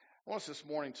I want us this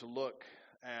morning to look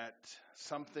at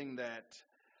something that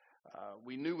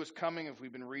we knew was coming. If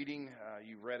we've been reading,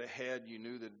 you read ahead, you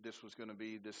knew that this was going to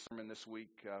be this sermon this week.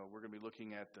 We're going to be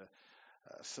looking at the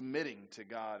submitting to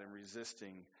God and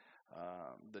resisting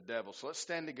the devil. So let's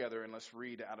stand together and let's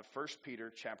read out of 1 Peter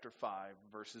chapter 5,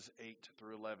 verses 8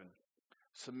 through 11.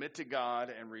 Submit to God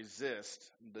and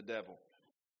resist the devil.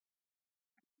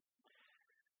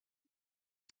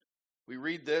 We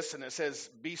read this and it says,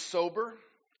 "Be sober,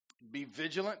 be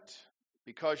vigilant,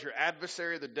 because your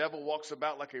adversary, the devil, walks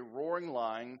about like a roaring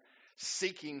lion,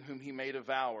 seeking whom he may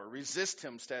devour. Resist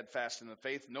him steadfast in the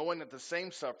faith, knowing that the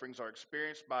same sufferings are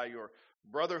experienced by your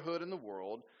brotherhood in the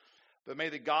world. But may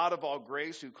the God of all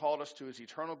grace, who called us to his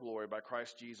eternal glory by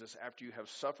Christ Jesus, after you have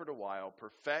suffered a while,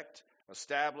 perfect,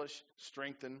 establish,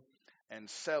 strengthen, and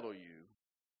settle you.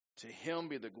 To him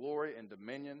be the glory and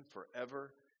dominion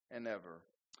forever and ever.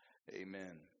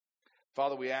 Amen."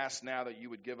 Father, we ask now that you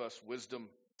would give us wisdom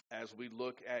as we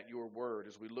look at your word,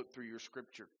 as we look through your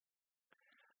scripture.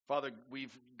 Father,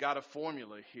 we've got a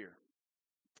formula here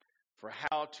for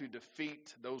how to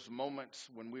defeat those moments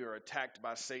when we are attacked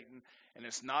by Satan. And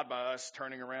it's not by us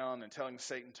turning around and telling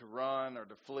Satan to run or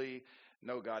to flee.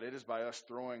 No, God, it is by us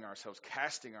throwing ourselves,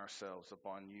 casting ourselves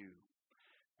upon you,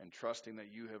 and trusting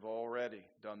that you have already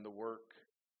done the work.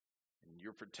 And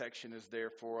your protection is there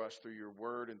for us through your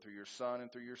word and through your Son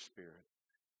and through your Spirit.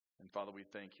 And Father, we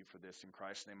thank you for this. In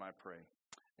Christ's name I pray.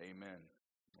 Amen.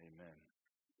 Amen.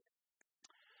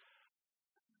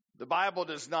 The Bible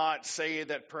does not say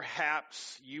that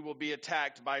perhaps you will be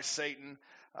attacked by Satan.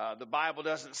 The Bible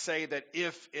doesn't say that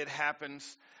if it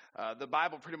happens. The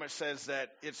Bible pretty much says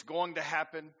that it's going to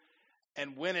happen.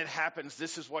 And when it happens,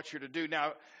 this is what you're to do.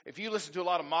 Now, if you listen to a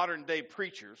lot of modern day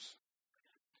preachers,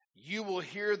 you will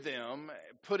hear them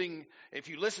if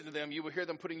you listen to them, you will hear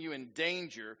them putting you in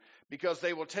danger because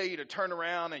they will tell you to turn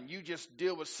around and you just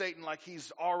deal with Satan like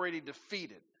he's already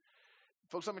defeated.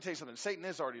 Folks, let me tell you something. Satan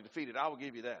is already defeated. I will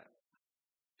give you that.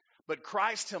 But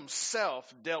Christ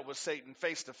himself dealt with Satan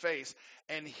face to face,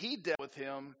 and he dealt with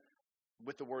him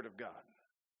with the word of God.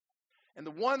 And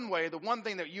the one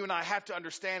thing that you and I have to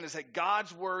understand is that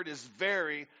God's word is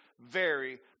very,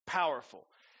 very powerful.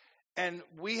 And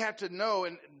we have to know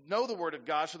the word of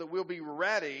God so that we'll be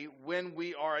ready when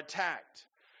we are attacked.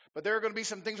 But there are going to be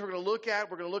some things we're going to look at.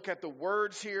 We're going to look at the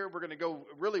words here. We're going to go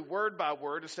really word by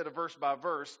word instead of verse by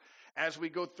verse as we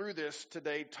go through this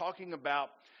today, talking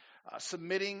about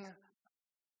submitting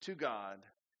to God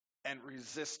and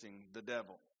resisting the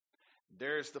devil.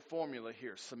 There's the formula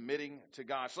here, submitting to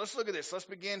God. So let's look at this. Let's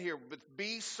begin here with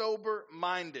be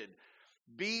sober-minded.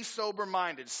 Be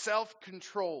sober-minded,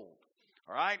 self-controlled.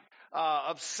 All right?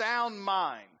 Of sound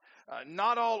mind,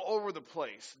 not all over the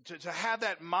place, to have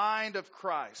that mind of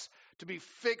Christ, to be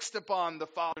fixed upon the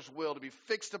Father's will, to be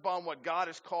fixed upon what God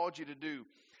has called you to do.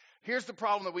 Here's the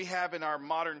problem that we have in our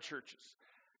modern churches.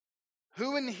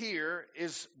 Who in here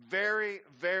is very,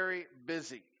 very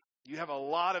busy? You have a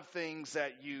lot of things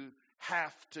that you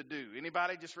have to do.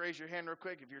 Anybody? Just raise your hand real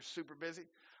quick if you're super busy.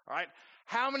 All right?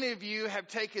 How many of you have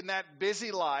taken that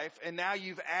busy life and now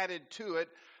you've added to it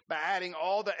by adding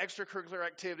all the extracurricular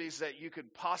activities that you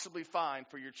could possibly find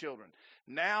for your children?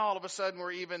 Now, all of a sudden,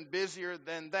 we're even busier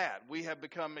than that. We have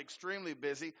become extremely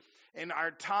busy, and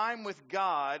our time with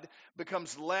God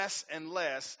becomes less and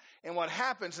less. And what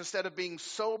happens, instead of being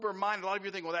sober-minded, a lot of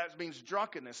you think, well, that means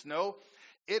drunkenness. No,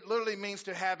 it literally means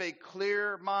to have a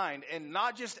clear mind. And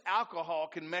not just alcohol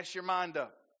can mess your mind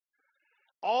up.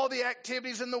 All the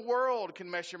activities in the world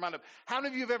can mess your mind up. How many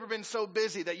of you have ever been so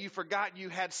busy that you forgot you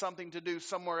had something to do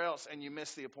somewhere else and you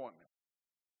missed the appointment?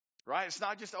 Right? It's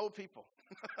not just old people.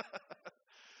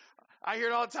 I hear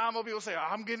it all the time. Old people say,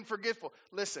 I'm getting forgetful.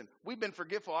 Listen, we've been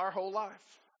forgetful our whole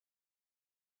life.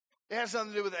 It has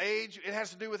nothing to do with age. It has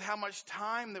to do with how much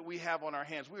time that we have on our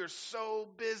hands. We are so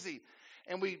busy.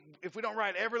 And if we don't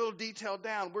write every little detail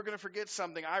down, we're going to forget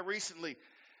something. I recently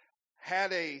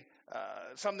had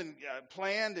something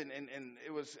planned, and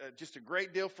it was just a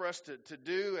great deal for us to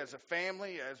do as a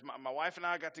family. As my wife and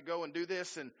I got to go and do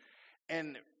this,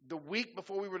 and the week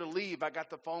before we were to leave, I got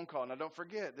the phone call. Now, don't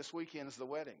forget, this weekend's the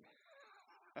wedding.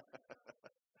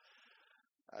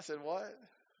 I said, what?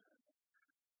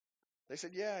 They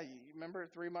said, yeah, you remember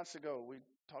 3 months ago we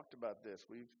talked about this.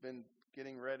 We've been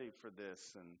getting ready for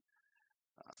this. And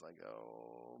I was like,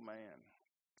 oh, man.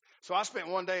 So I spent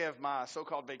one day of my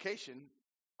so-called vacation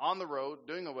on the road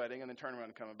doing a wedding and then turning around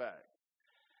and coming back.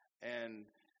 And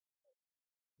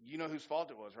you know whose fault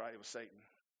it was, right? It was Satan.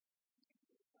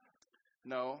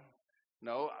 No.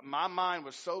 My mind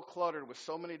was so cluttered with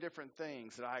so many different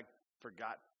things that I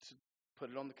forgot to put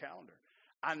it on the calendar.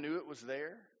 I knew it was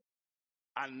there.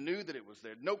 I knew that it was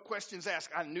there. No questions asked.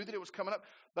 I knew that it was coming up,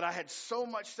 but I had so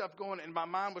much stuff going, and my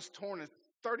mind was torn in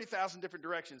 30,000 different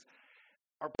directions,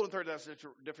 or pulled in 30,000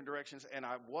 different directions, and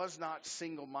I was not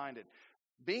single-minded.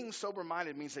 Being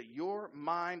sober-minded means that your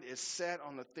mind is set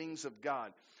on the things of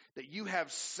God, that you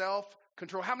have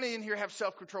self-control. How many in here have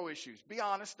self-control issues? Be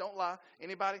honest. Don't lie.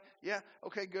 Anybody? Yeah?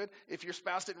 Okay, good. If your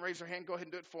spouse didn't raise their hand, go ahead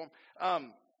and do it for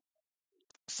them.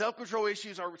 Self-control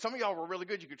issues are, some of y'all were really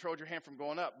good. You controlled your hand from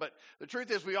going up. But the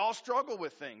truth is we all struggle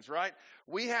with things, right?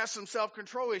 We have some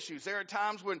self-control issues. There are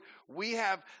times when we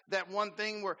have that one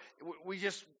thing where we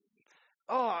just,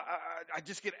 I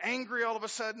just get angry all of a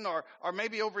sudden, or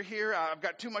maybe over here I've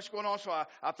got too much going on, so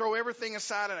I throw everything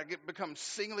aside and I become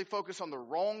singly focused on the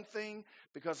wrong thing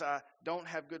because I don't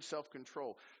have good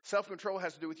self-control. Self-control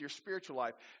has to do with your spiritual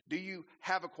life. Do you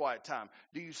have a quiet time?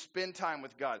 Do you spend time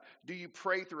with God? Do you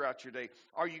pray throughout your day?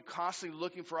 Are you constantly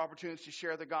looking for opportunities to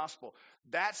share the gospel?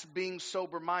 That's being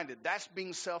sober-minded. That's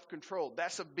being self-controlled.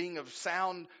 That's being of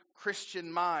sound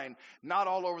Christian mind, not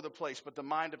all over the place, but the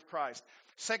mind of Christ.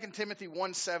 2 Timothy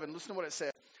 1:7, listen to what it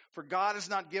says. For God has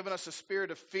not given us a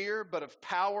spirit of fear, but of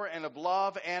power and of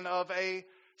love and of a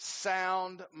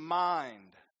sound mind.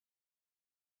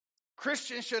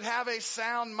 Christians should have a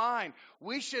sound mind.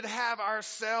 We should have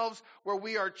ourselves where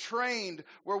we are trained,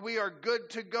 where we are good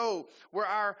to go, where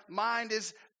our mind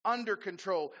is under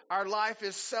control. Our life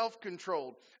is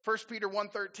self-controlled. 1 Peter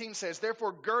 1:13 says,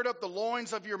 therefore gird up the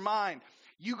loins of your mind.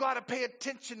 You got to pay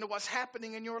attention to what's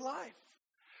happening in your life.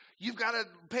 You've got to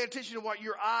pay attention to what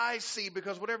your eyes see,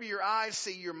 because whatever your eyes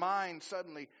see, your mind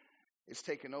suddenly is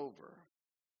taken over.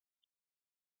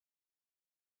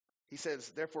 He says,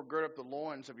 therefore gird up the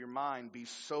loins of your mind, be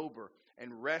sober,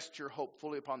 and rest your hope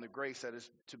fully upon the grace that is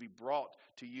to be brought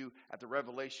to you at the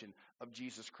revelation of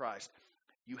Jesus Christ.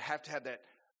 You have to have that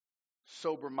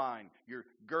sober mind. You're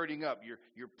girding up.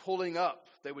 You're pulling up.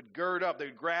 They would gird up. They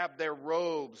would grab their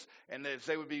robes, and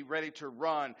they would be ready to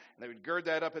run. And they would gird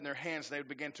that up in their hands, and they would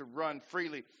begin to run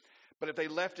freely. But if they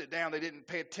left it down, they didn't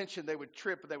pay attention, they would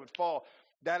trip and they would fall.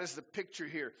 That is the picture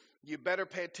here. You better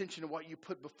pay attention to what you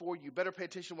put before you. You better pay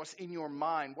attention to what's in your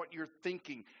mind, what you're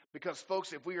thinking. Because,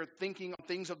 folks, if we are thinking on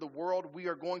things of the world, we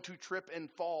are going to trip and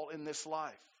fall in this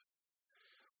life.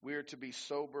 We are to be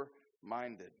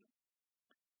sober-minded.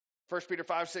 1 Peter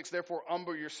 5:6, therefore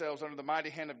humble yourselves under the mighty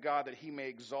hand of God, that he may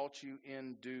exalt you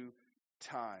in due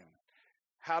time.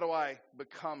 How do I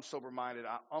become sober-minded?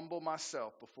 I humble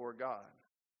myself before God.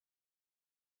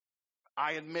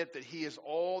 I admit that he is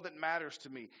all that matters to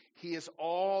me. He is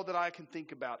all that I can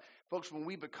think about. Folks, when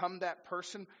we become that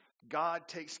person, God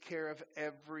takes care of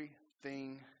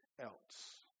everything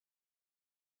else.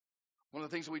 One of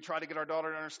the things that we try to get our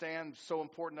daughter to understand, so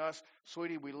important to us,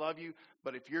 sweetie, we love you,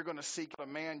 but if you're going to seek out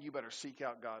a man, you better seek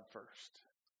out God first.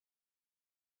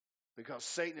 Because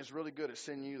Satan is really good at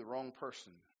sending you the wrong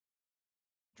person.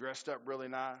 Dressed up really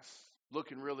nice,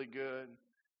 looking really good,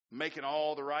 making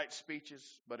all the right speeches,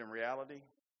 but in reality,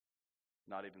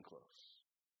 not even close.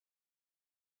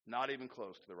 Not even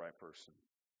close to the right person.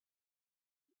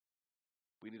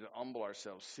 We need to humble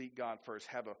ourselves, seek God first,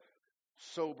 have a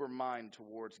sober mind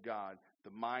towards God, the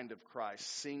mind of Christ,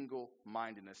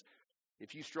 single-mindedness.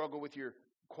 If you struggle with your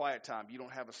quiet time, you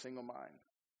don't have a single mind.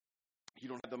 You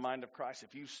don't have the mind of Christ.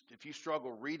 If you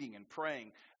struggle reading and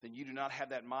praying, then you do not have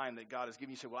that mind that God has given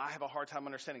you. You say, well, I have a hard time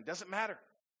understanding. Doesn't matter.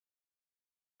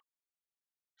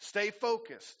 Stay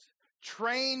focused.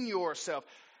 Train yourself.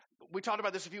 We talked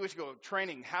about this a few weeks ago,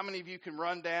 training. How many of you can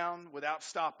run down without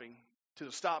stopping to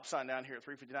the stop sign down here at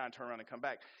 359, turn around and come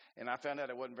back? And I found out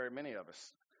it wasn't very many of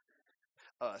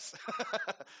us.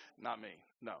 Not me.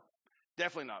 No.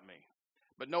 Definitely not me.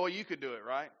 But Noah, you could do it,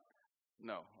 right?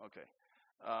 No. Okay.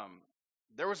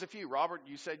 There was a few. Robert,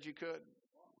 you said you could.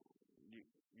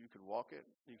 You could walk it.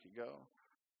 You could go.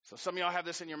 So some of y'all have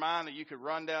this in your mind that you could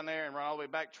run down there and run all the way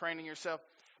back, training yourself.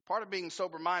 Part of being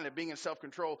sober-minded, being in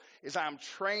self-control, is I'm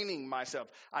training myself.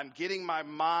 I'm getting my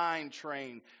mind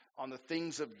trained on the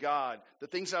things of God. The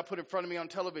things that I put in front of me on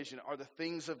television are the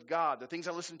things of God. The things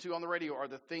I listen to on the radio are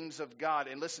the things of God.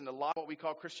 And listen, a lot of what we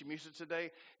call Christian music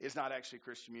today is not actually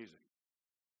Christian music.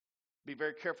 Be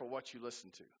very careful what you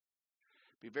listen to.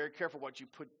 Be very careful what you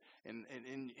put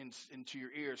into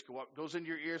your ears. What goes into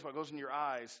your ears, what goes in your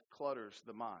eyes, clutters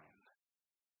the mind.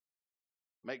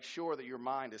 Make sure that your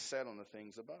mind is set on the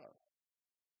things above.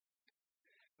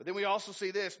 But then we also see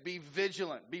this: be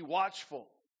vigilant, be watchful.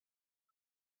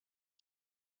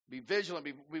 Be vigilant,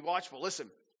 be watchful. Listen,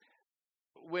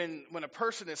 when a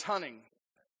person is hunting,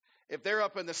 if they're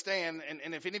up in the stand,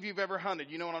 and if any of you have ever hunted,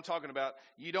 you know what I'm talking about.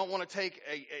 You don't want to take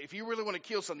if you really want to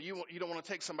kill something, you don't want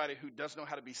to take somebody who doesn't know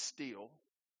how to be still,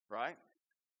 right?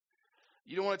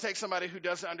 You don't want to take somebody who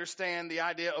doesn't understand the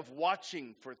idea of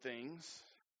watching for things.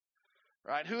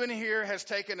 Right? Who in here has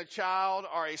taken a child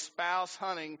or a spouse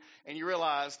hunting and you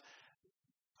realized,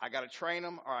 I got to train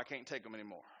them or I can't take them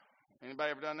anymore?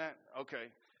 Anybody ever done that? Okay.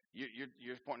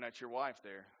 You're pointing at your wife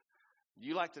there. Do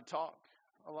you like to talk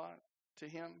a lot to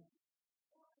him?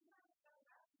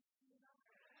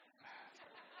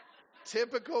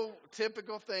 Typical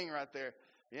thing right there.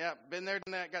 Yeah, been there,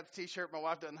 done that, got the t-shirt. My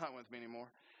wife doesn't hunt with me anymore.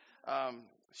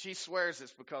 She swears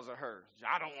it's because of her.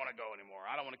 I don't want to go anymore.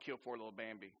 I don't want to kill poor little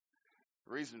Bambi.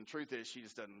 The reason, the truth is, she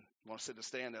just doesn't want to sit in the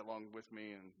stand that long with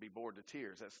me and be bored to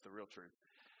tears. That's the real truth.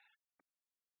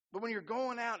 But when you're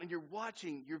going out and you're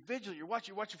watching, you're vigilant, you're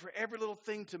watching for every little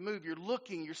thing to move. You're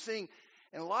looking, you're seeing.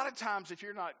 And a lot of times, if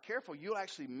you're not careful, you'll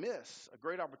actually miss a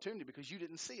great opportunity because you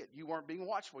didn't see it. You weren't being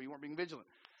watchful. You weren't being vigilant.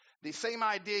 The same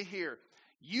idea here.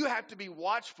 You have to be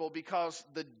watchful because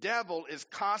the devil is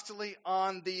constantly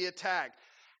on the attack.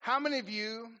 How many of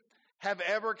you have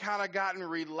ever kind of gotten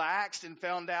relaxed and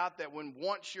found out that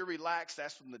once you're relaxed,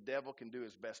 that's when the devil can do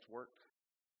his best work?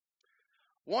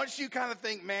 Once you kind of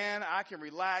think, man, I can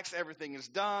relax, everything is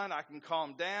done, I can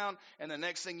calm down, and the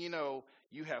next thing you know,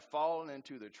 you have fallen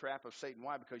into the trap of Satan.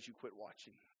 Why? Because you quit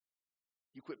watching.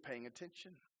 You quit paying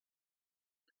attention.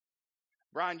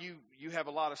 Brian, you have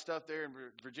a lot of stuff there in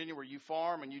Virginia where you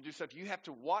farm and you do stuff. You have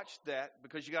to watch that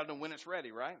because you got to know when it's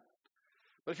ready, right?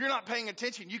 But if you're not paying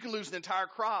attention, you can lose an entire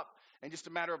crop in just a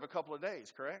matter of a couple of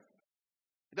days, correct?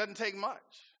 It doesn't take much.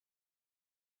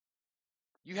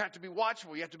 You have to be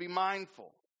watchful. You have to be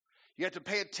mindful. You have to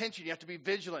pay attention. You have to be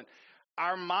vigilant.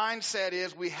 Our mindset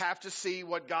is we have to see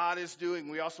what God is doing.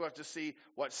 We also have to see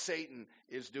what Satan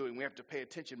is doing. We have to pay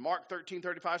attention. Mark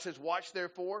 13:35 says, watch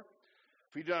therefore,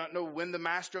 for you do not know when the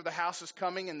master of the house is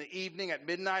coming, in the evening, at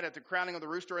midnight, at the crowning of the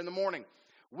rooster, in the morning.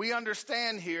 We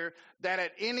understand here that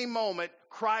at any moment,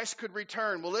 Christ could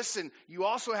return. Well, listen, you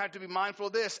also have to be mindful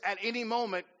of this. At any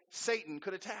moment, Satan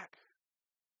could attack.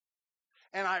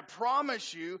 And I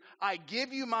promise you, I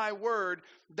give you my word,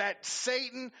 that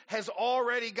Satan has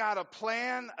already got a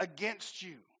plan against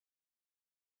you.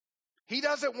 He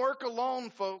doesn't work alone,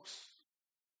 folks.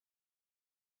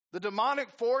 The demonic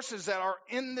forces that are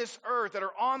in this earth, that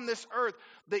are on this earth,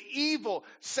 the evil,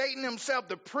 Satan himself,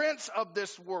 the prince of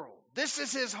this world. This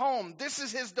is his home. This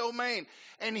is his domain.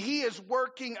 And he is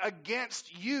working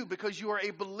against you because you are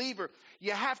a believer.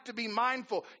 You have to be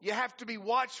mindful. You have to be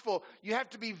watchful. You have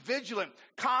to be vigilant,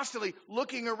 constantly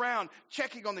looking around,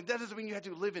 checking on things. That doesn't mean you have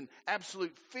to live in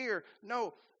absolute fear.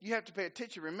 No, you have to pay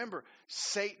attention. Remember,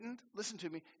 Satan, listen to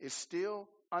me, is still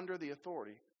under the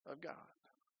authority of God.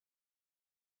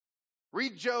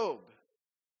 Read Job.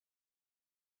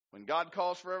 When God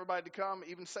calls for everybody to come,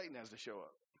 even Satan has to show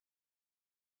up.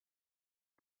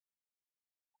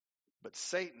 But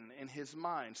Satan, in his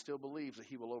mind, still believes that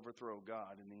he will overthrow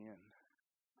God in the end.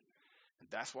 And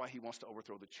that's why he wants to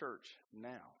overthrow the church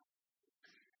now.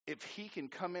 If he can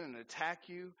come in and attack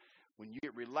you when you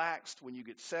get relaxed, when you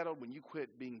get settled, when you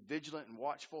quit being vigilant and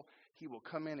watchful, he will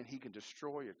come in and he can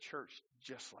destroy a church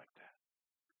just like that.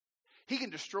 He can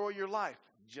destroy your life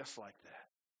just like that.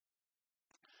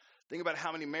 Think about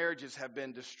how many marriages have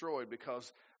been destroyed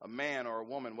because a man or a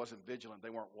woman wasn't vigilant. They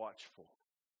weren't watchful.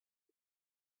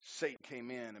 Satan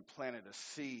came in and planted a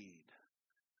seed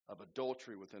of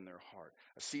adultery within their heart,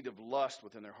 a seed of lust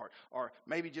within their heart, or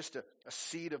maybe just a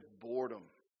seed of boredom.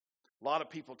 A lot of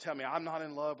people tell me, I'm not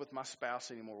in love with my spouse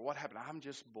anymore. What happened? I'm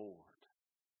just bored.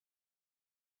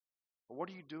 But what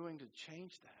are you doing to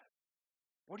change that?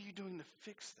 What are you doing to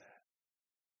fix that?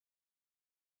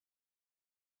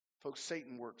 Folks,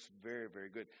 Satan works very, very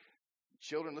good.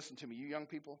 Children, listen to me. You young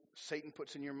people, Satan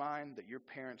puts in your mind that your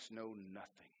parents know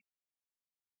nothing.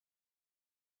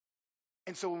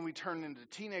 And so when we turn into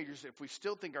teenagers, if we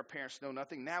still think our parents know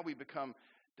nothing, now we become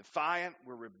defiant,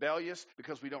 we're rebellious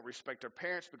because we don't respect our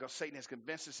parents, because Satan has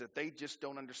convinced us that they just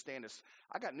don't understand us.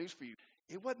 I got news for you.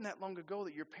 It wasn't that long ago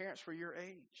that your parents were your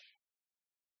age.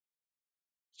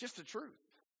 It's just the truth.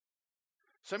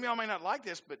 Some of y'all may not like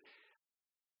this, but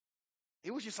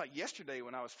it was just like yesterday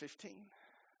when I was 15.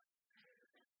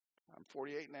 I'm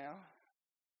 48 now.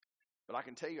 But I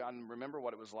can tell you, I remember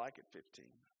what it was like at 15.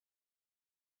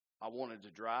 I wanted to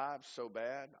drive so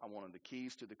bad. I wanted the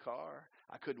keys to the car.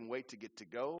 I couldn't wait to get to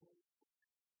go.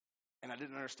 And I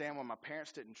didn't understand why my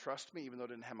parents didn't trust me, even though I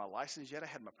didn't have my license yet. I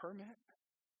had my permit.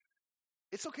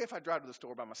 It's okay if I drive to the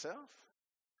store by myself.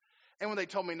 And when they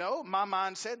told me no, my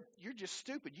mind said, you're just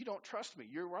stupid. You don't trust me.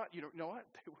 You're right. You know what?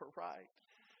 They were right.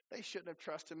 They shouldn't have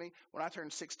trusted me. When I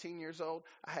turned 16 years old,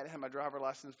 I hadn't had my driver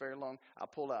license very long. I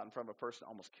pulled out in front of a person,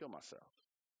 almost killed myself,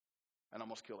 and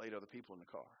almost killed 8 other people in the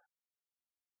car.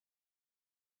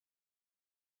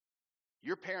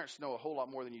 Your parents know a whole lot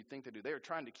more than you think they do. They are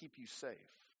trying to keep you safe.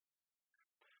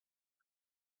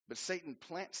 But Satan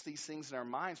plants these things in our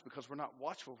minds because we're not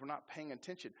watchful, we're not paying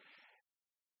attention.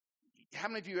 How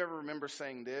many of you ever remember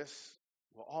saying this?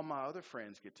 Well, all my other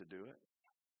friends get to do it.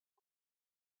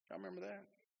 Y'all remember that?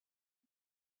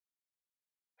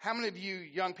 How many of you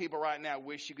young people right now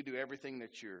wish you could do everything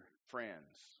that your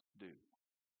friends do,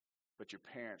 but your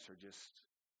parents are just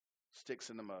sticks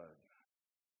in the mud?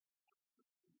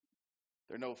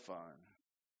 They're no fun.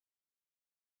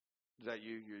 Is that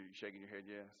you? You're shaking your head,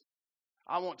 yes?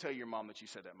 I won't tell your mom that you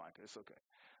said that, Micah. It's okay.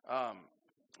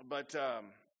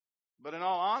 But in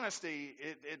all honesty,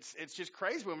 it's just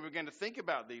crazy when we begin to think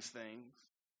about these things.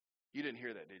 You didn't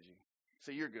hear that, did you?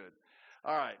 So you're good.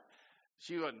 All right.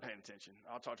 She wasn't paying attention.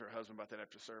 I'll talk to her husband about that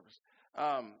after service.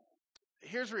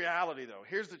 Here's reality, though.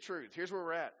 Here's the truth. Here's where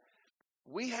we're at.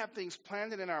 We have things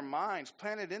planted in our minds,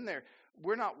 planted in there.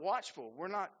 We're not watchful. We're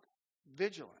not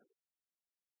vigilant.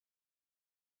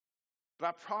 But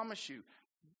I promise you,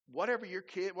 whatever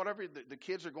the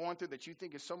kids are going through that you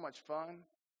think is so much fun,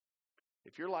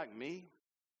 if you're like me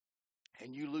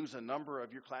and you lose a number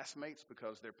of your classmates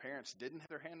because their parents didn't have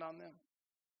their hand on them,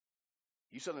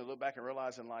 you suddenly look back and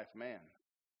realize in life, man,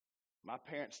 my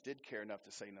parents did care enough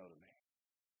to say no to me.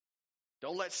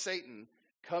 Don't let Satan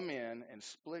come in and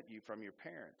split you from your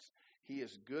parents. He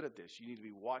is good at this. You need to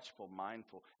be watchful,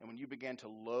 mindful. And when you begin to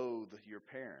loathe your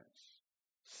parents,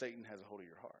 Satan has a hold of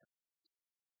your heart.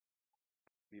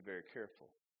 Be very careful.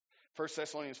 1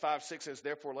 Thessalonians 5:6 says,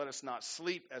 therefore let us not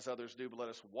sleep as others do, but let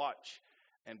us watch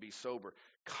and be sober.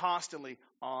 Constantly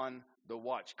on the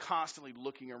watch, constantly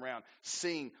looking around,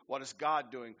 seeing what is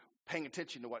God doing, paying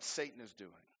attention to what Satan is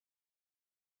doing.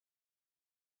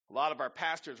 A lot of our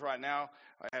pastors right now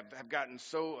have gotten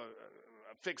so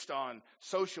fixed on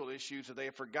social issues that they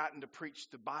have forgotten to preach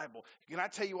the Bible. Can I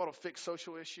tell you what will fix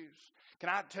social issues? Can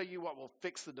I tell you what will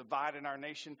fix the divide in our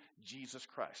nation? Jesus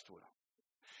Christ will.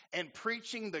 And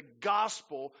preaching the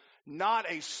gospel, not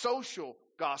a social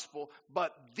gospel,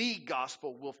 but the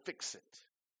gospel will fix it.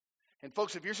 And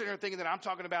folks, if you're sitting here thinking that I'm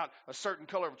talking about a certain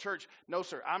color of church, no,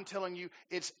 sir. I'm telling you,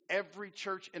 it's every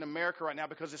church in America right now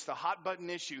because it's the hot button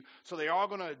issue. So they are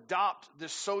going to adopt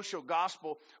this social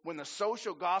gospel when the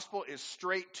social gospel is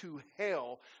straight to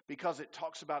hell because it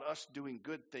talks about us doing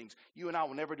good things. You and I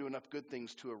will never do enough good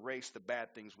things to erase the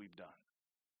bad things we've done.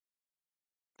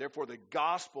 Therefore, the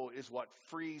gospel is what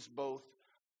frees both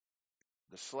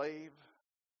the slave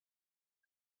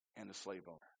and the slave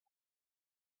owner.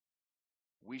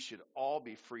 We should all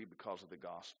be free because of the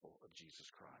gospel of Jesus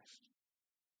Christ.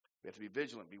 We have to be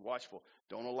vigilant, be watchful.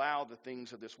 Don't allow the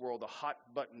things of this world, the hot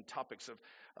button topics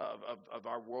of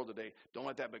our world today, don't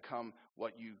let that become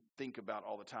what you think about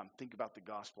all the time. Think about the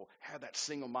gospel. Have that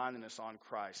single-mindedness on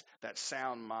Christ, that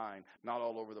sound mind, not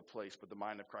all over the place, but the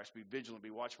mind of Christ. Be vigilant,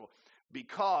 be watchful.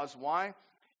 Because, why?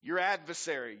 Your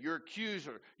adversary, your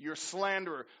accuser, your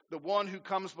slanderer, the one who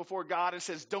comes before God and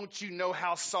says, don't you know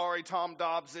how sorry Tom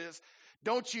Dobbs is?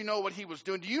 Don't you know what he was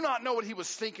doing? Do you not know what he was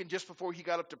thinking just before he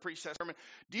got up to preach that sermon?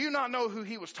 Do you not know who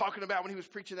he was talking about when he was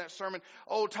preaching that sermon?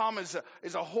 Oh, Tom is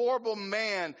a horrible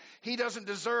man. He doesn't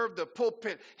deserve the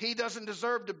pulpit. He doesn't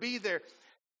deserve to be there.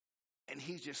 And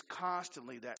he's just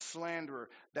constantly that slanderer,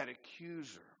 that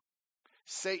accuser.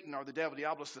 Satan, or the devil,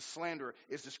 Diabolus, the slanderer,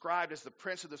 is described as the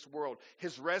prince of this world.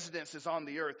 His residence is on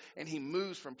the earth, and he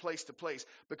moves from place to place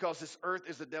because this earth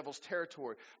is the devil's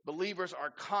territory. Believers are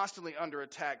constantly under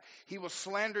attack. He will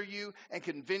slander you and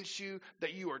convince you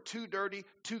that you are too dirty,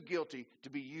 too guilty to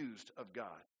be used of God.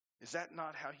 Is that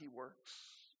not how he works?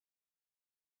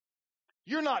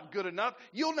 You're not good enough.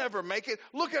 You'll never make it.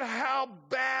 Look at how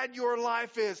bad your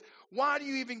life is. Why do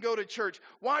you even go to church?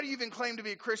 Why do you even claim to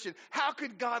be a Christian? How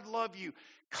could God love you?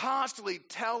 Constantly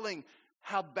telling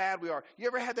how bad we are. You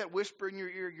ever had that whisper in your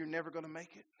ear, you're never going to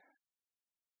make it?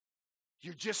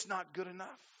 You're just not good enough.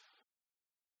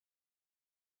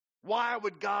 Why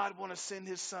would God want to send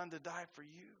his son to die for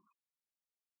you?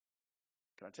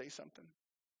 Can I tell you something?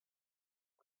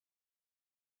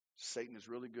 Satan is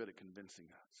really good at convincing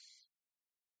us.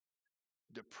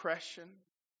 Depression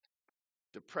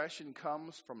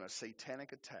comes from a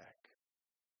satanic attack,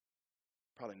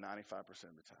 probably 95% of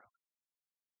the time.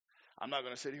 I'm not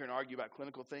going to sit here and argue about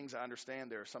clinical things. I understand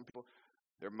there are some people,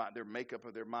 their makeup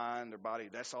of their mind, their body,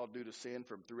 that's all due to sin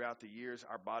from throughout the years.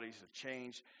 Our bodies have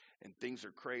changed, and things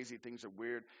are crazy, things are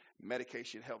weird.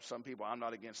 Medication helps some people. I'm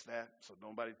not against that, so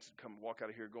nobody come walk out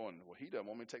of here going, well, he doesn't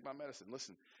want me to take my medicine.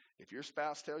 Listen, if your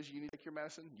spouse tells you you need to take your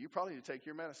medicine, you probably need to take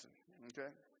your medicine, okay?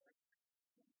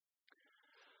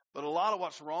 But a lot of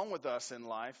what's wrong with us in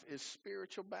life is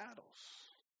spiritual battles.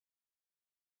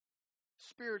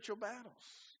 Spiritual battles.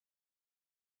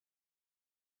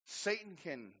 Satan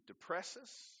can depress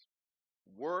us,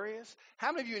 worry us.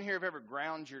 How many of you in here have ever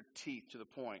ground your teeth to the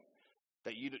point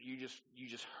that you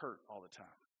just hurt all the time?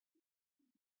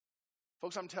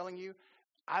 Folks, I'm telling you,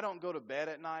 I don't go to bed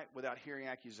at night without hearing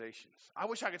accusations. I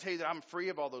wish I could tell you that I'm free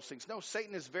of all those things. No,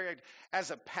 Satan is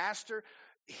as a pastor,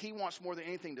 he wants more than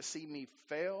anything to see me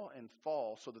fail and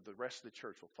fall so that the rest of the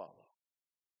church will follow.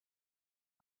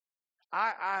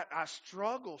 I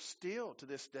struggle still to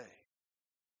this day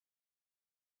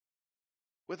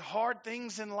with hard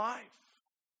things in life.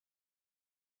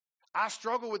 I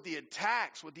struggle with the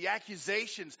attacks, with the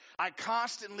accusations. I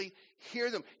constantly hear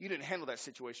them. You didn't handle that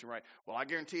situation right. Well, I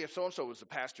guarantee if so-and-so was the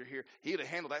pastor here, he'd have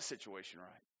handled that situation right.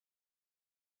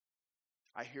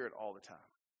 I hear it all the time.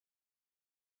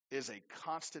 It is a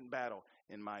constant battle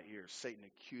in my ears. Satan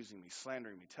accusing me,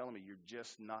 slandering me, telling me you're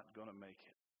just not going to make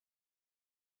it.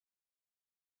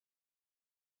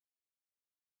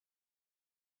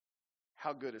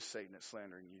 How good is Satan at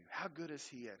slandering you? How good is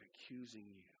he at accusing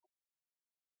you?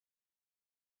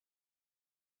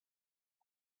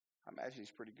 I imagine he's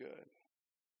pretty good.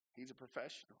 He's a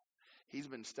professional. He's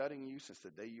been studying you since the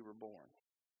day you were born.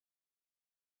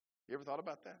 You ever thought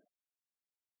about that?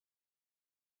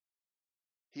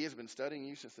 He has been studying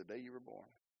you since the day you were born.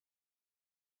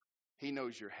 He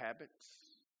knows your habits.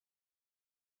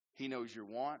 He knows your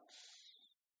wants,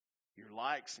 your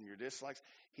likes and your dislikes.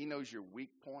 He knows your weak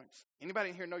points. Anybody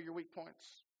in here know your weak points?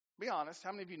 Be honest.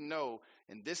 How many of you know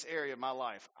in this area of my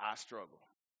life I struggle,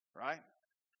 right?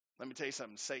 Let me tell you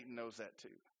something. Satan knows that too.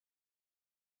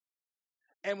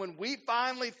 And when we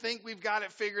finally think we've got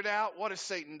it figured out, what does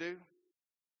Satan do?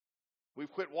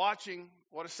 We've quit watching.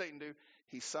 What does Satan do?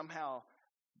 He somehow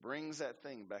brings that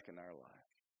thing back in our life.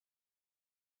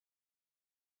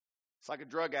 It's like a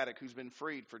drug addict who's been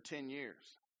freed for 10 years.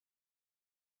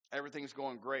 Everything's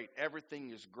going great.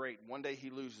 Everything is great. One day he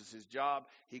loses his job.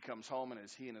 He comes home and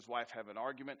he and his wife have an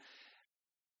argument.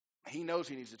 He knows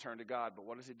he needs to turn to God, but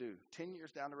what does he do? 10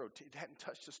 years down the road, hadn't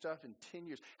touched the stuff in 10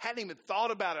 years. Hadn't even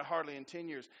thought about it hardly in 10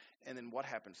 years. And then what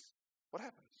happens? What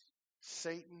happens?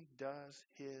 Satan does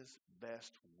his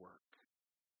best work.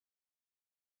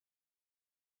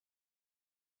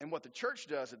 And what the church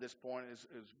does at this point is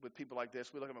with people like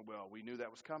this, we look at them, well, we knew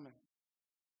that was coming.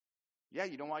 Yeah,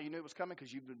 you know why you knew it was coming?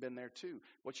 Because you've been there too.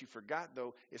 What you forgot,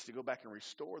 though, is to go back and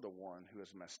restore the one who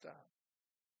has messed up.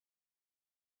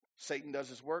 Satan does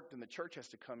his work, then the church has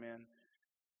to come in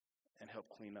and help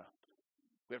clean up.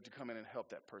 We have to come in and help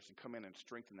that person, come in and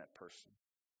strengthen that person.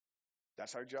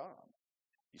 That's our job.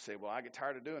 You say, well, I get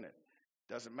tired of doing it.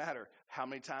 Doesn't matter. How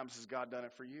many times has God done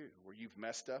it for you? Where you've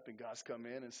messed up and God's come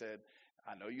in and said,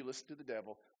 I know you listen to the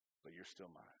devil, but you're still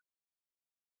mine.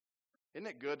 Isn't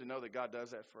it good to know that God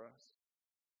does that for us?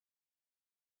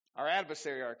 Our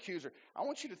adversary, our accuser. I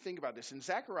want you to think about this. In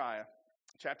Zechariah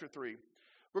chapter 3,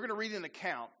 we're going to read an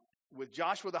account with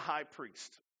Joshua the high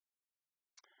priest.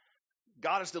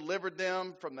 God has delivered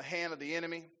them from the hand of the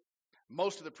enemy.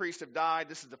 Most of the priests have died.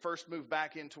 This is the first move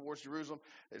back in towards Jerusalem.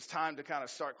 It's time to kind of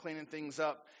start cleaning things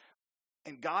up.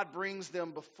 And God brings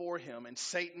them before him, and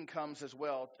Satan comes as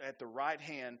well at the right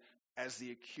hand as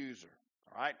the accuser.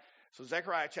 All right? So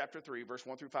Zechariah chapter 3, verse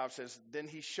 1 through 5 says, Then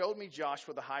he showed me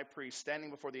Joshua the high priest standing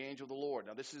before the angel of the Lord.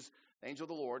 Now this is the angel of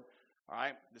the Lord. All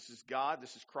right? This is God.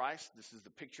 This is Christ. This is the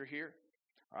picture here.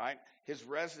 All right? His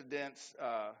residence,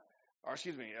 the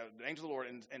angel of the Lord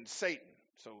and Satan.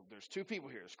 So there's two people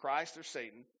here. There's Christ, there's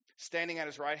Satan, standing at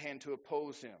his right hand to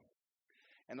oppose him.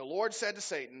 And the Lord said to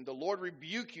Satan, The Lord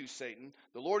rebuke you, Satan.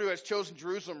 The Lord who has chosen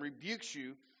Jerusalem rebukes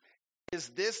you. Is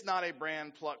this not a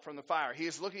brand plucked from the fire? He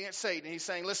is looking at Satan. And he's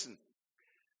saying, listen,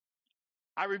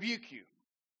 I rebuke you.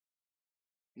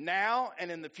 Now and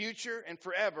in the future and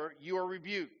forever, you are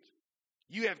rebuked.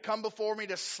 You have come before me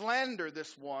to slander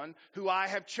this one who I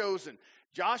have chosen.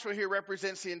 Joshua here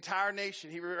represents the entire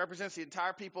nation. He represents the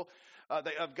entire people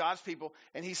of God's people.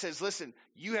 And he says, listen,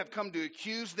 you have come to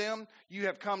accuse them. You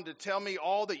have come to tell me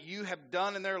all that you have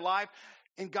done in their life.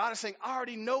 And God is saying, I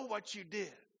already know what you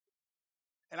did.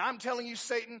 And I'm telling you,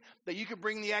 Satan, that you can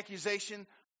bring the accusation,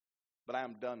 but I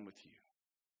am done with you.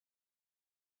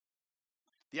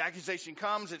 The accusation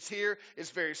comes, it's here, it's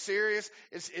very serious.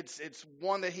 It's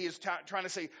one that he is trying to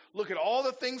say, look at all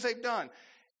the things they've done.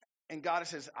 And God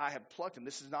says, I have plucked them.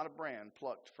 This is not a brand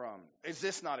plucked from. Is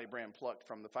this not a brand plucked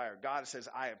from the fire? God says,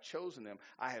 I have chosen them.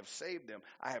 I have saved them.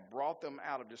 I have brought them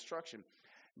out of destruction.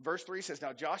 Verse 3 says,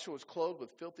 Now Joshua was clothed with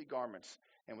filthy garments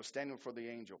and was standing before the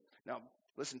angel. Now,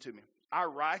 listen to me. Our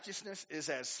righteousness is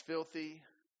as filthy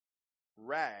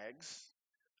rags.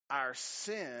 Our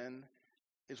sin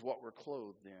is what we're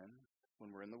clothed in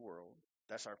when we're in the world.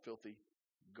 That's our filthy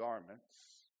garments.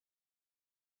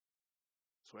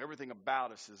 So everything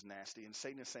about us is nasty. And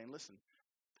Satan is saying, listen,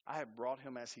 I have brought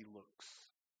him as he looks.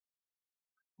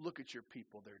 Look at your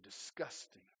people. They're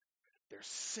disgusting. They're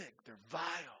sick. They're vile.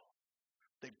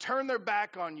 They've turned their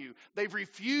back on you. They've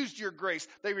refused your grace.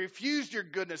 They refused your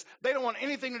goodness. They don't want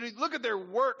anything to do. Look at their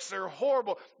works. They're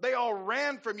horrible. They all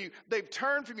ran from you. They've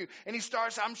turned from you. And he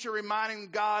starts, I'm sure, reminding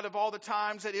God of all the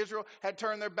times that Israel had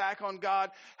turned their back on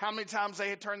God, how many times they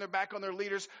had turned their back on their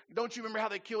leaders. Don't you remember how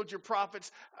they killed your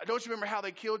prophets? Don't you remember how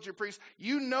they killed your priests?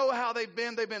 You know how they've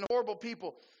been. They've been horrible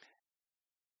people.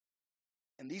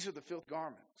 And these are the filth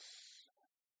garments.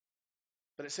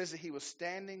 But it says that he was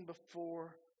standing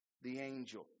before the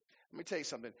angel. Let me tell you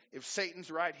something. If Satan's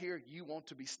right here, you want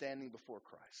to be standing before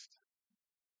Christ.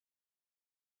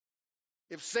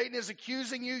 If Satan is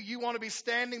accusing you, you want to be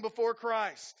standing before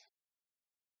Christ.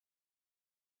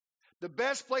 The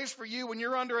best place for you when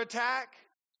you're under attack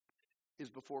is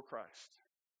before Christ.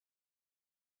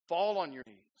 Fall on your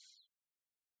knees.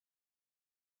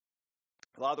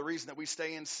 A lot of the reason that we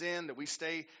stay in sin, that we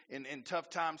stay in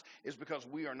tough times, is because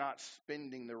we are not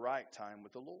spending the right time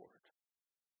with the Lord.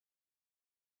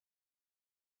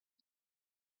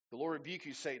 The Lord rebuke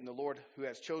you, Satan. The Lord who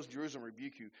has chosen Jerusalem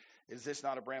rebuke you. Is this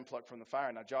not a brand plucked from the fire?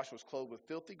 Now Joshua was clothed with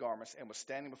filthy garments and was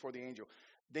standing before the angel.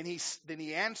 Then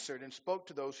he answered and spoke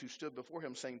to those who stood before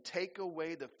him, saying, take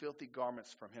away the filthy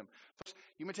garments from him. Folks,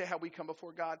 you may tell you how we come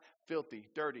before God? Filthy,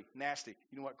 dirty, nasty.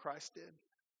 You know what Christ did?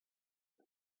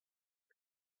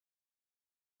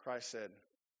 Christ said,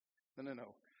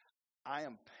 no. I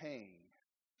am paying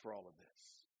for all of this.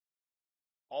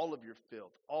 All of your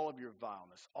filth, all of your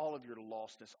vileness, all of your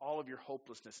lostness, all of your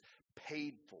hopelessness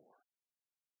paid for.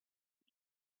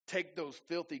 Take those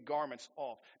filthy garments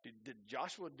off. Did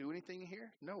Joshua do anything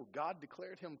here? No, God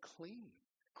declared him clean.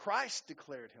 Christ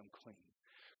declared him clean.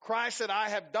 Christ said, I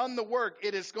have done the work.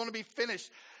 It is going to be finished.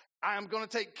 I am going to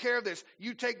take care of this.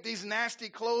 You take these nasty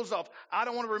clothes off. I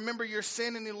don't want to remember your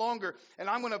sin any longer. And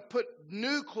I'm going to put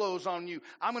new clothes on you.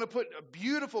 I'm going to put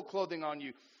beautiful clothing on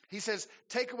you. He says,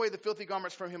 take away the filthy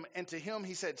garments from him. And to him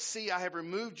he said, see, I have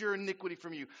removed your iniquity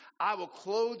from you. I will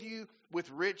clothe you with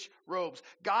rich robes.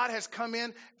 God has come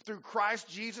in through Christ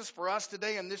Jesus for us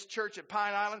today in this church at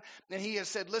Pine Island. And he has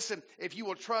said, listen, if you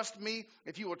will trust me,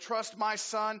 if you will trust my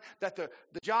son, that the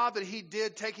job that he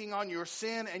did taking on your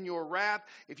sin and your wrath,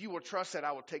 if you will trust that,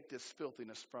 I will take this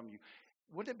filthiness from you.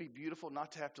 Wouldn't it be beautiful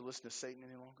not to have to listen to Satan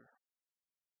any longer?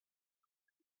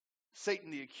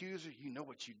 Satan the accuser, you know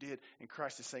what you did. And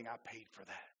Christ is saying, I paid for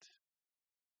that.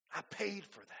 I paid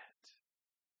for that.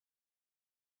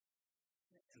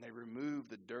 And they removed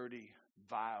the dirty,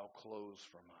 vile clothes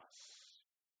from us.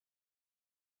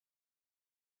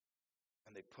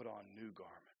 And they put on new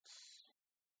garments.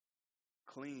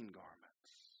 Clean garments.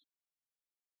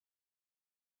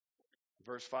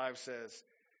 Verse 5 says,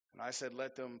 and I said,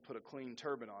 let them put a clean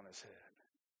turban on his head.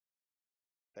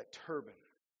 That turban.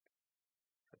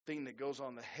 The thing that goes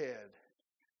on the head,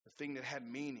 the thing that had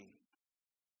meaning.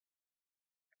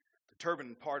 The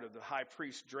turban part of the high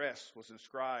priest's dress was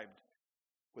inscribed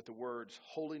with the words,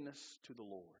 holiness to the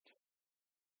Lord.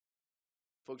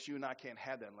 Folks, you and I can't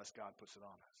have that unless God puts it on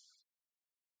us.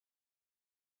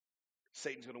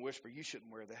 Satan's going to whisper, you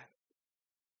shouldn't wear that.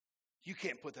 You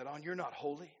can't put that on. You're not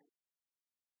holy.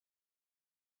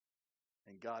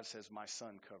 And God says, my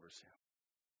son covers him.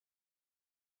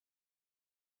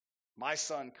 My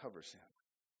son covers him.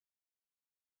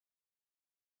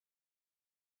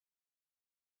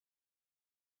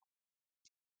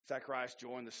 Zacharias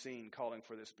joined the scene calling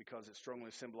for this because it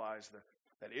strongly symbolized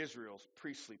that Israel's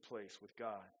priestly place with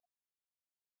God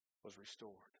was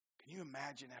restored. Can you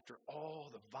imagine after all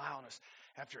the vileness,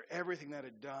 after everything that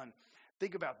had done?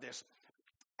 Think about this.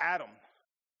 Adam,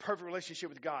 perfect relationship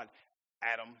with God.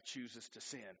 Adam chooses to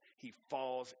sin. He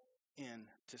falls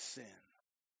into sin.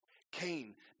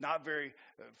 Cain, not very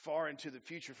far into the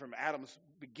future from Adam's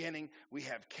beginning, we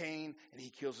have Cain, and he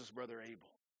kills his brother Abel.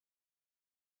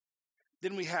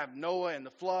 Then we have Noah and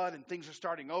the flood, and things are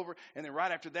starting over. And then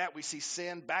right after that, we see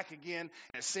sin back again.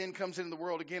 And as sin comes into the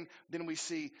world again, then we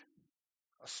see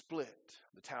a split,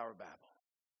 the Tower of Babel.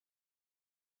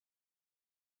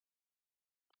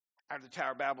 After the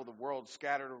Tower of Babel, the world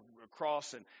scattered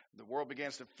across, and the world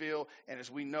begins to fill. And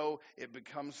as we know, it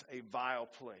becomes a vile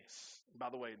place. By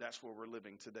the way, that's where we're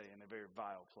living today, in a very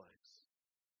vile place.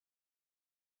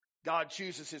 God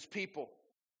chooses his people.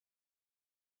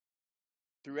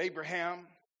 Through Abraham,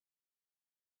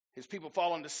 his people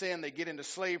fall into sin. They get into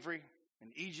slavery in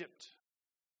Egypt.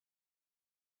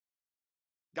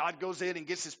 God goes in and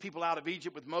gets his people out of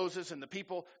Egypt with Moses, and the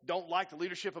people don't like the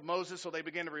leadership of Moses, so they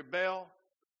begin to rebel.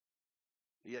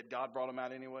 Yet God brought them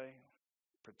out anyway,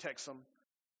 protects them.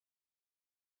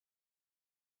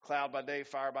 Cloud by day,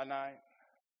 fire by night.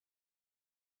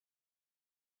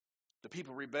 The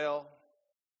people rebel.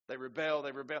 They rebel.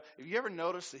 They rebel. Have you ever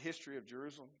noticed the history of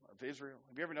Jerusalem, of Israel?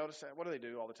 Have you ever noticed that? What do they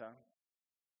do all the time?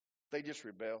 They just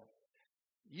rebel.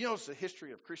 You notice the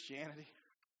history of Christianity?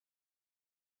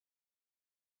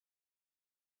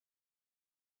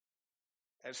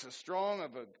 As strong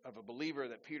of a believer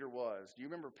that Peter was, do you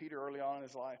remember Peter early on in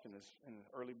his life, in the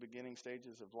early beginning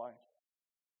stages of life?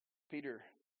 Peter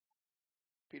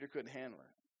couldn't handle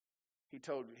it. He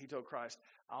told Christ,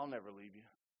 "I'll never leave you."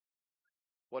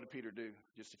 What did Peter do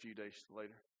just a few days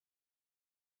later?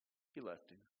 He left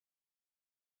him.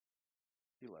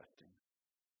 He left him.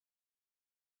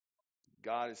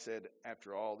 God has said,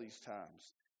 after all these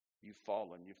times, you've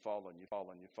fallen, you've fallen, you've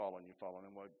fallen, you've fallen, you've fallen.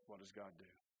 And what does God do?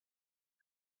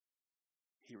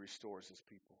 He restores his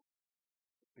people.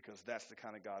 Because that's the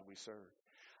kind of God we serve.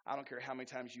 I don't care how many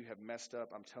times you have messed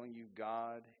up. I'm telling you,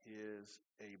 God is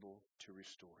able to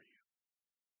restore you.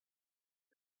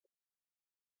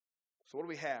 So what do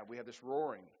we have? We have this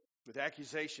roaring with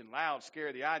accusation, loud,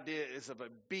 scary. The idea is of a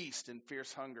beast in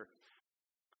fierce hunger.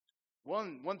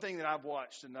 One thing that I've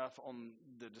watched enough on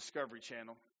the Discovery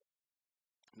Channel,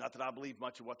 not that I believe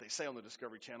much of what they say on the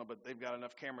Discovery Channel, but they've got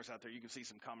enough cameras out there, you can see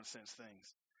some common sense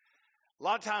things. A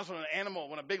lot of times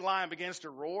when a big lion begins to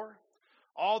roar,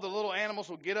 all the little animals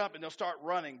will get up and they'll start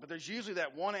running. But there's usually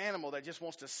that one animal that just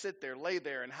wants to sit there, lay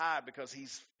there, and hide because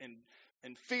he's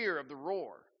in fear of the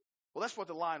roar. Well, that's what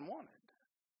the lion wanted.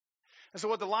 And so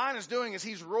what the lion is doing is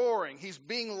he's roaring, he's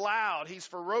being loud, he's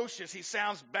ferocious, he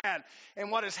sounds bad.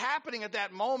 And what is happening at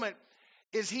that moment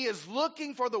is he is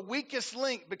looking for the weakest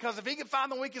link, because if he can find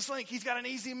the weakest link, he's got an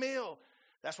easy meal.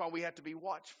 That's why we have to be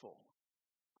watchful.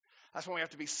 That's why we have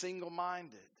to be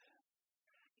single-minded.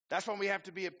 That's why we have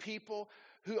to be a people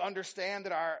who understand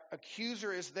that our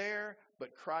accuser is there,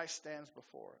 but Christ stands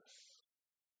before us.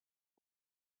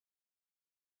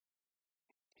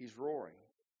 He's roaring.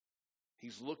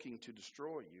 He's looking to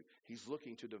destroy you. He's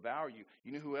looking to devour you.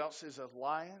 You know who else is a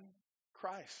lion?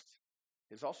 Christ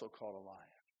is also called a lion.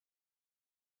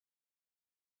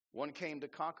 One came to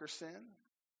conquer sin,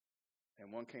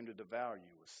 and one came to devour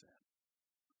you with sin.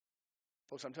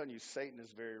 Folks, I'm telling you, Satan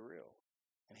is very real.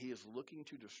 And he is looking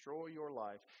to destroy your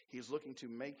life. He is looking to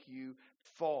make you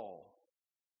fall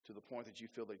to the point that you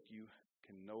feel that you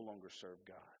can no longer serve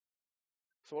God.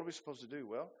 So what are we supposed to do?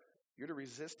 Well, you're to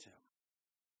resist him.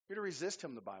 You're to resist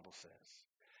him, the Bible says.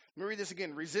 Let me read this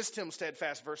again. Resist him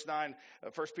steadfast, verse 9,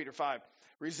 1 Peter 5.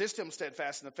 Resist him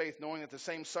steadfast in the faith, knowing that the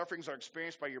same sufferings are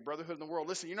experienced by your brotherhood in the world.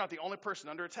 Listen, you're not the only person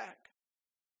under attack.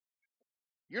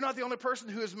 You're not the only person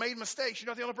who has made mistakes. You're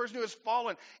not the only person who has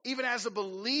fallen. Even as a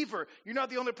believer, you're not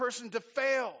the only person to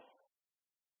fail.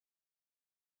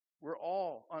 We're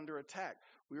all under attack.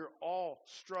 We're all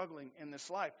struggling in this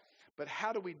life. But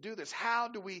how do we do this? How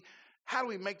do we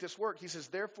make this work? He says,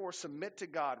 therefore, submit to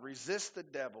God. Resist the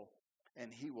devil,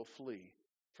 and he will flee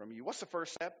from you. What's the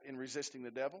first step in resisting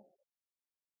the devil?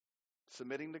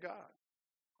 Submitting to God.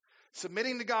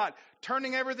 Submitting to God,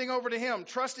 turning everything over to him,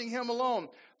 trusting him alone,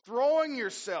 throwing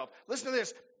yourself. Listen to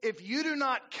this. If you do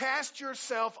not cast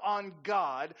yourself on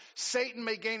God, Satan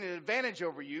may gain an advantage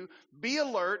over you. Be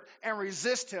alert and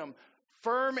resist him,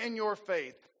 firm in your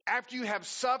faith. After you have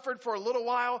suffered for a little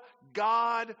while,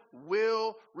 God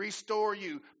will restore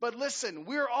you. But listen,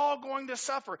 we're all going to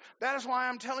suffer. That is why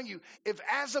I'm telling you, if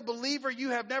as a believer you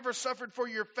have never suffered for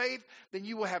your faith, then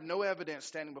you will have no evidence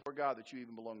standing before God that you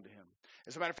even belong to him.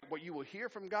 As a matter of fact, what you will hear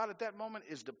from God at that moment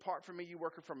is, depart from me, you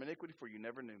worker from iniquity, for you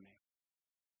never knew me.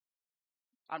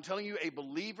 I'm telling you, a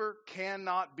believer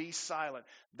cannot be silent.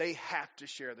 They have to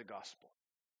share the gospel.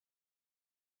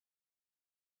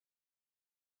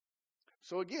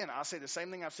 So again, I'll say the same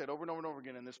thing I've said over and over and over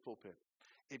again in this pulpit.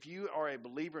 If you are a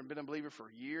believer and been a believer for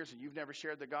years and you've never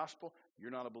shared the gospel,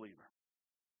 you're not a believer.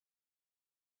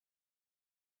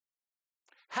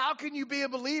 How can you be a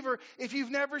believer if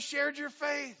you've never shared your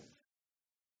faith?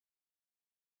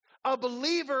 A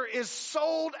believer is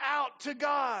sold out to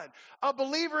God. A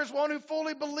believer is one who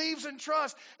fully believes and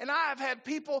trusts. And I have had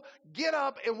people get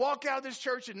up and walk out of this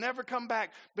church and never come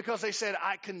back because they said,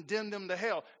 I condemn them to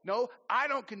hell. No, I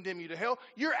don't condemn you to hell.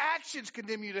 Your actions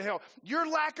condemn you to hell. Your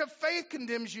lack of faith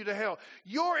condemns you to hell.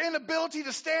 Your inability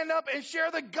to stand up and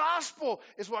share the gospel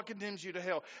is what condemns you to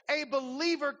hell. A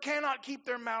believer cannot keep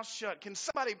their mouth shut. Can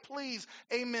somebody please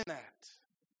amen that?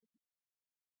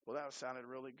 Well, that sounded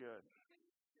really good.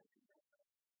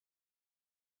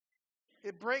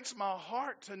 It breaks my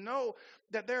heart to know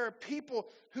that there are people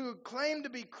who claim to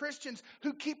be Christians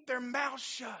who keep their mouths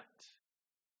shut.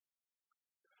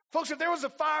 Folks, if there was a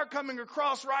fire coming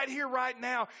across right here, right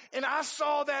now, and I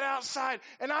saw that outside,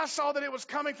 and I saw that it was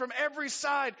coming from every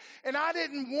side, and I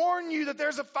didn't warn you that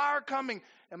there's a fire coming,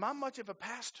 am I much of a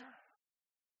pastor?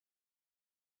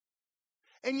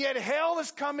 And yet hell is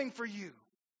coming for you.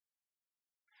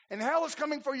 And hell is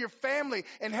coming for your family.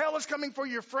 And hell is coming for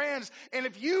your friends. And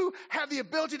if you have the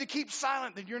ability to keep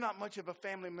silent, then you're not much of a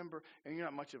family member and you're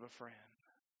not much of a friend.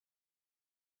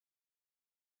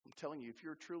 I'm telling you, if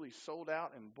you're truly sold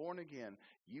out and born again,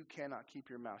 you cannot keep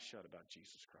your mouth shut about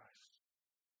Jesus Christ.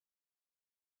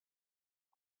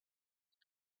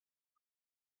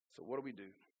 So what do?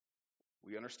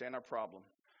 We understand our problem.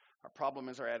 Our problem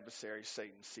is our adversary,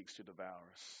 Satan, seeks to devour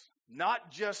us.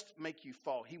 Not just make you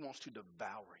fall, he wants to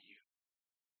devour you.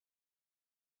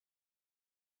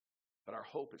 But our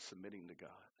hope is submitting to God.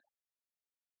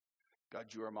 God,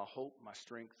 you are my hope, my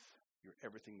strength. You're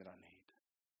everything that I need.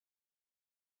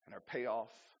 And our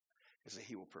payoff is that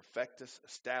he will perfect us,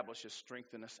 establish us,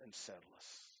 strengthen us, and settle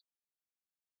us.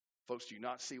 Folks, do you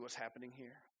not see what's happening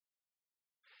here?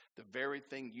 The very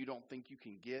thing you don't think you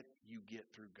can get, you get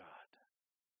through God.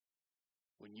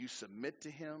 When you submit to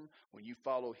him, when you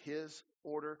follow his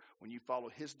order, when you follow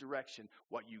his direction,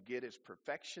 what you get is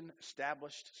perfection,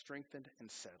 established, strengthened,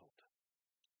 and settled.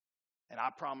 And I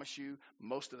promise you,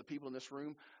 most of the people in this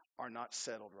room are not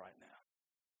settled right now.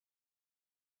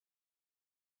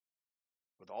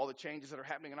 With all the changes that are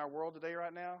happening in our world today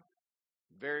right now,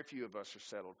 very few of us are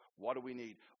settled. What do we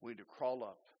need? We need to crawl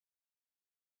up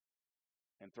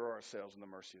and throw ourselves in the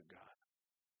mercy of God.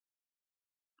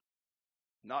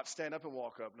 Not stand up and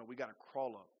walk up. No, we got to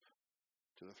crawl up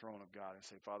to the throne of God and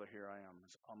say, Father, here I am,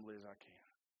 as humbly as I can.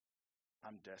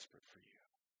 I'm desperate for you.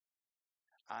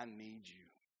 I need you.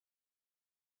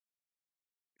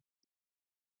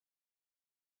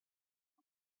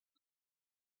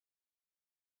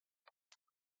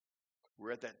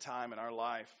 We're at that time in our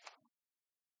life,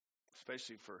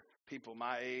 especially for people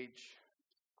my age.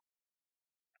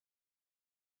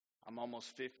 I'm almost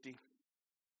 50.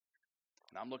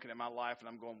 And I'm looking at my life and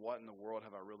I'm going, what in the world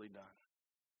have I really done?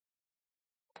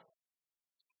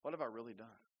 What have I really done?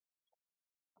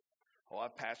 Oh,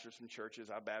 I've pastored some churches.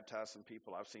 I've baptized some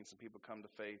people. I've seen some people come to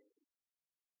faith.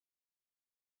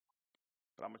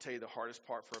 But I'm going to tell you the hardest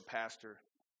part for a pastor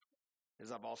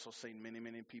is I've also seen many,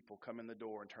 many people come in the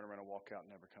door and turn around and walk out and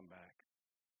never come back.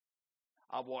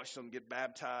 I've watched them get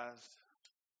baptized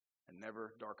and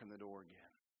never darken the door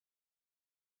again.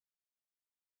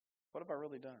 What have I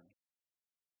really done?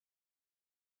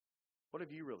 What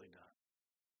have you really done?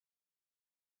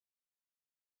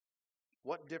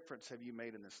 What difference have you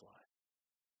made in this life?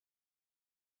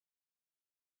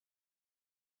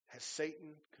 Has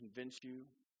Satan convinced you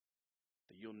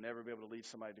that you'll never be able to lead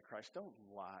somebody to Christ? Don't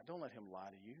lie. Don't let him lie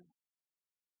to you.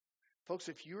 Folks,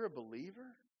 if you're a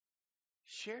believer,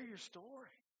 share your story.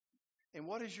 And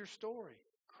what is your story?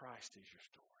 Christ is your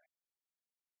story.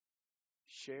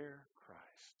 Share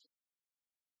Christ.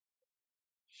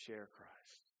 Share Christ.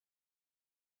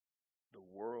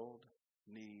 The world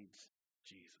needs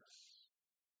Jesus.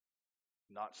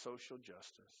 Not social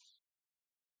justice.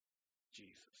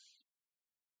 Jesus.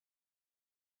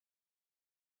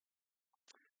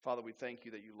 Father, we thank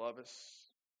you that you love us.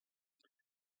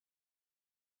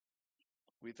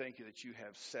 We thank you that you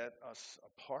have set us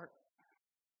apart.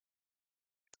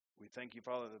 We thank you,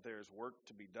 Father, that there is work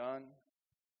to be done.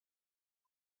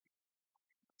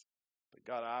 But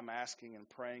God, I'm asking and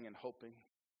praying and hoping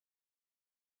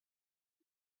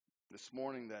this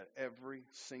morning that every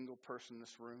single person in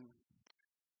this room,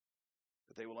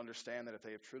 that they will understand that if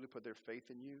they have truly put their faith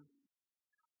in you,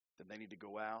 then they need to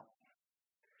go out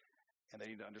and they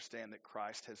need to understand that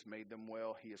Christ has made them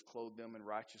well. He has clothed them in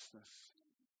righteousness.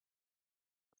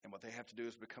 And what they have to do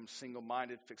is become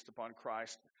single-minded, fixed upon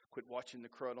Christ, quit watching the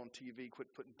crud on TV,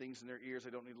 quit putting things in their ears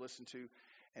they don't need to listen to,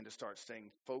 and to start staying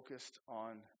focused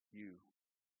on you.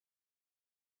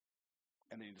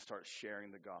 And they need to start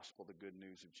sharing the gospel, the good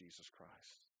news of Jesus Christ.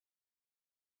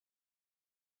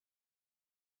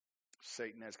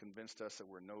 Satan has convinced us that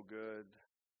we're no good.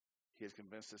 He has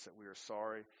convinced us that we are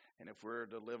sorry. And if we're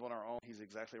to live on our own, he's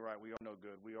exactly right. We are no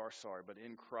good. We are sorry. But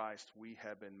in Christ, we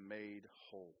have been made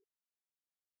whole.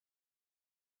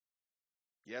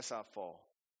 Yes, I fall.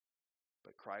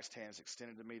 But Christ's hand is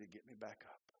extended to me to get me back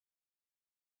up.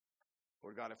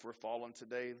 Lord God, if we're fallen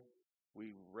today,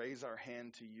 we raise our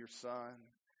hand to your Son.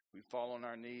 We fall on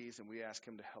our knees and we ask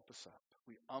him to help us up.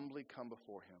 We humbly come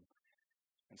before him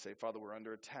and say, Father, we're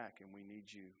under attack and we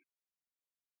need you.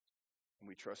 And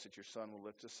we trust that your Son will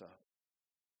lift us up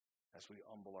as we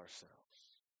humble ourselves.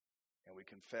 And we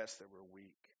confess that we're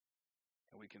weak.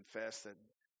 And we confess that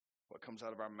What comes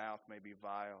out of our mouth may be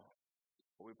vile.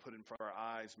 What we put in front of our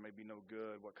eyes may be no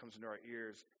good. What comes into our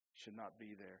ears should not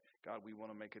be there. God, we want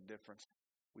to make a difference.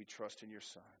 We trust in your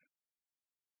Son.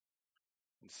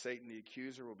 And Satan, the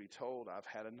accuser, will be told, I've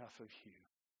had enough of you.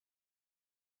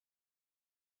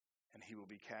 And he will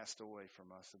be cast away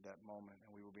from us at that moment.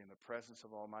 And we will be in the presence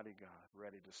of Almighty God,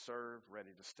 ready to serve,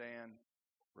 ready to stand,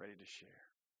 ready to share.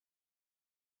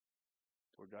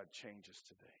 Lord God, change us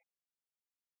today.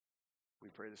 We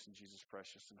pray this in Jesus'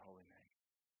 precious and holy name.